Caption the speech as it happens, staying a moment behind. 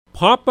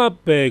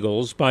Pop-Up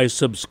Bagels by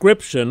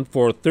subscription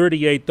for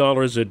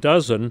 $38 a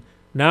dozen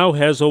now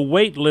has a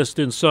wait list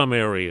in some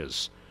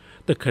areas.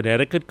 The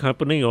Connecticut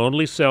company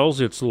only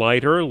sells its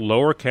lighter,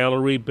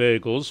 lower-calorie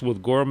bagels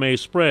with gourmet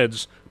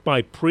spreads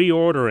by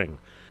pre-ordering.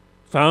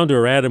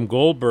 Founder Adam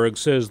Goldberg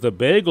says the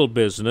bagel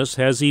business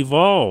has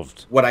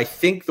evolved. What I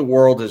think the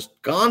world has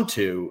gone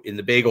to in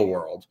the bagel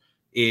world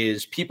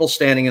is people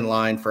standing in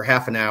line for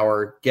half an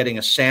hour, getting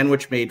a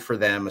sandwich made for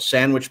them, a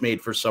sandwich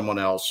made for someone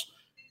else,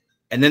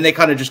 and then they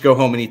kind of just go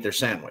home and eat their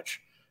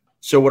sandwich.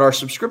 So what our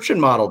subscription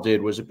model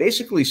did was it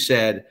basically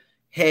said,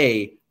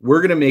 hey, we're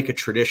going to make a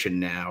tradition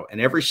now,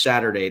 and every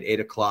Saturday at 8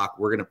 o'clock,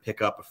 we're going to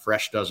pick up a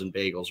fresh dozen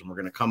bagels, and we're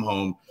going to come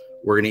home.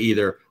 We're going to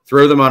either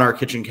throw them on our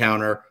kitchen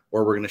counter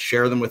or we're going to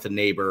share them with a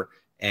neighbor,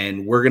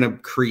 and we're going to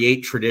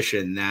create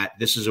tradition that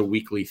this is a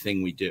weekly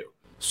thing we do.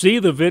 See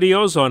the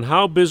videos on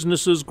how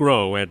businesses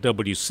grow at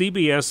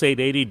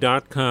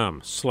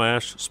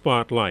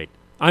WCBS880.com/spotlight.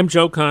 I'm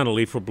Joe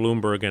Connolly for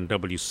Bloomberg and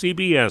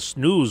WCBS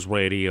News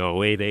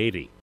Radio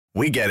 880.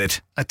 We get it.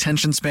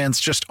 Attention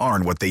spans just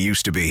aren't what they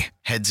used to be.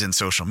 Heads in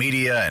social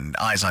media and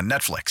eyes on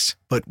Netflix.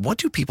 But what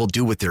do people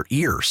do with their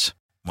ears?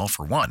 Well,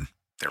 for one,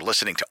 they're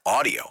listening to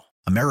audio.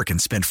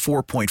 Americans spend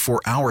 4.4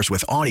 hours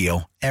with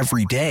audio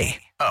every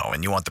day. Oh,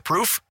 and you want the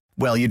proof?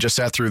 Well, you just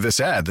sat through this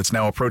ad that's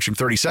now approaching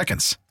 30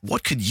 seconds.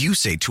 What could you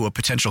say to a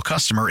potential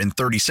customer in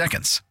 30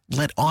 seconds?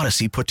 Let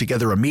Odyssey put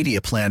together a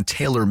media plan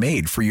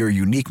tailor-made for your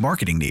unique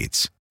marketing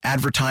needs.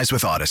 Advertise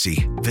with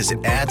Odyssey.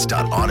 Visit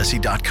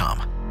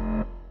ads.odyssey.com.